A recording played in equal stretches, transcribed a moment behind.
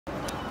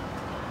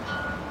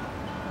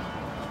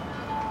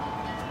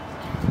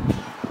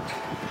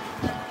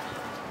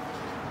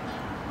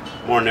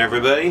Morning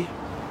everybody,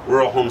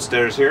 Rural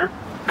Homesteaders here.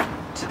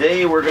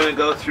 Today we're going to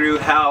go through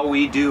how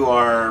we do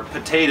our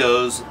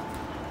potatoes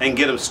and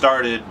get them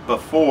started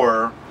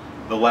before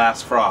the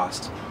last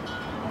frost.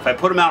 If I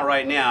put them out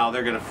right now,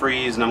 they're going to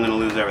freeze and I'm going to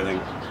lose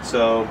everything.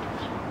 So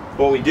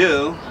what we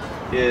do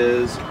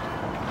is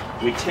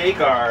we take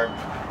our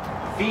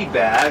feed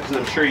bags, and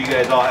I'm sure you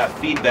guys all have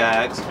feed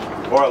bags,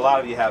 or a lot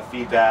of you have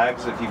feed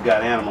bags if you've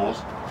got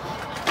animals.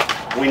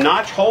 We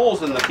notch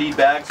holes in the feed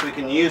bags so we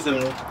can use them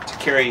to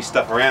carry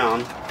stuff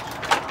around.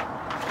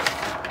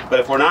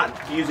 But if we're not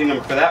using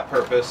them for that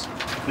purpose,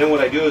 then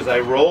what I do is I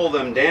roll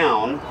them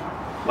down,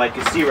 like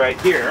you see right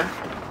here,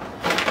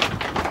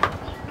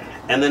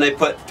 and then I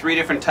put 3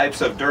 different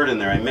types of dirt in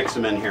there. I mix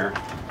them in here.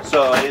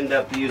 So I end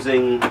up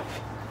using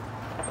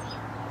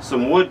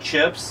some wood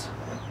chips,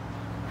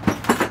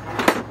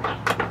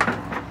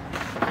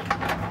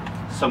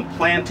 some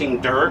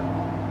planting dirt,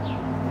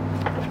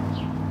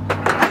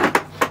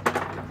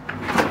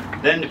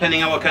 then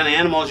depending on what kind of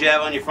animals you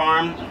have on your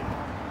farm,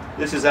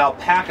 this is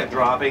alpaca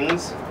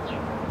droppings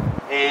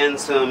and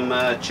some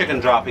chicken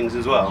droppings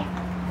as well.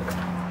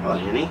 Hello,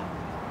 Annie.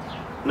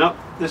 Nope,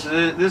 this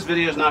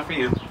video is not for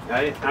you.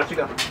 Out you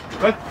go.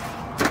 Good.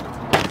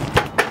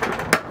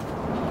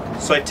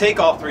 So I take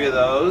all 3 of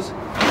those,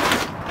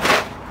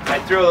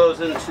 I throw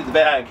those into the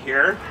bag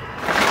here,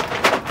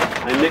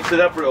 I mix it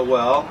up real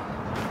well,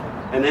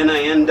 and then I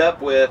end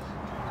up with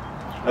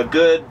a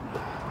good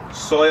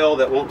soil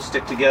that won't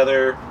stick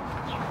together,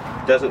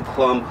 doesn't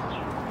clump,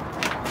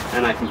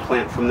 and I can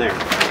plant from there.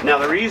 Now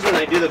the reason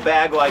I do the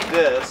bag like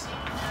this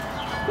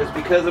is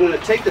because I'm going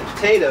to take the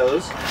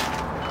potatoes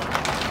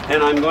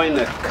and I'm going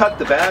to cut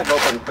the bag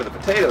open for the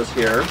potatoes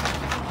here.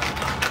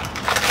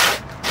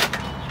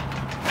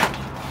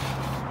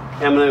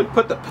 And I'm going to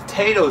put the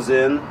potatoes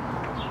in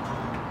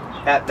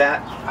at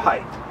that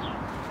height.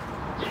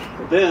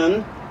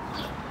 Then,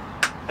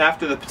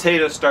 after the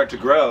potatoes start to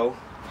grow,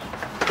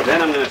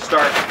 then I'm going to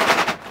start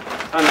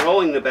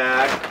unrolling the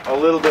bag a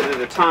little bit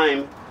at a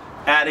time,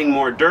 adding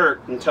more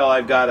dirt until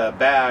I've got a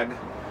bag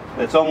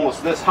that's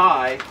almost this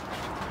high,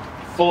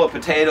 full of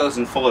potatoes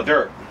and full of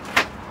dirt.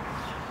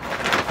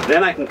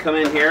 Then I can come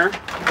in here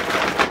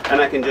and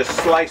I can just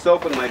slice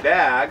open my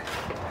bag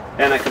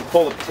and I can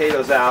pull the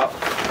potatoes out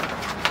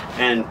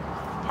and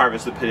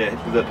harvest the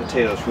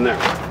potatoes from there.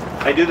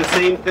 I do the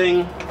same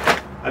thing.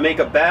 I make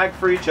a bag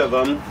for each of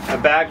them, a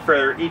bag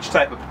for each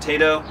type of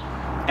potato,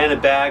 and a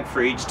bag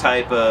for each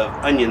type of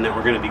onion that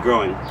we're going to be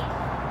growing.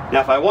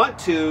 Now if I want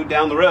to,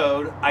 down the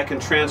road, I can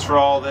transfer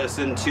all this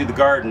into the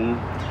garden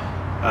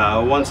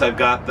once I've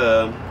got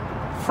the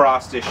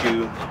frost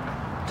issue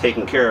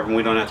taken care of and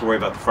we don't have to worry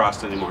about the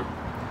frost anymore.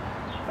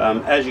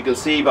 As you can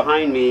see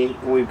behind me,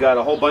 we've got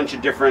a whole bunch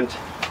of different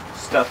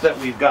stuff that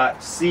we've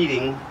got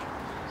seeding.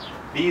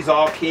 These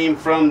all came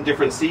from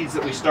different seeds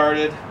that we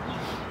started.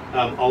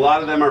 A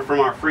lot of them are from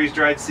our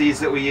freeze-dried seeds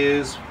that we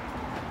use,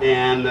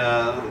 and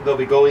they'll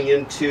be going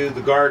into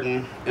the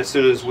garden as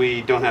soon as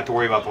we don't have to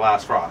worry about the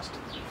last frost.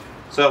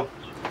 So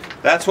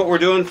that's what we're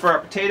doing for our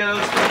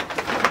potatoes.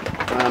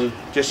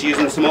 Just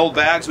using some old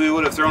bags we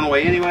would have thrown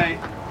away anyway,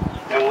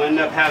 and we'll end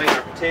up having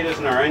our potatoes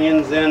and our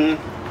onions in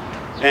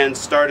and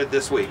started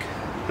this week.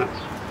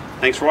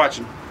 Thanks for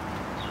watching.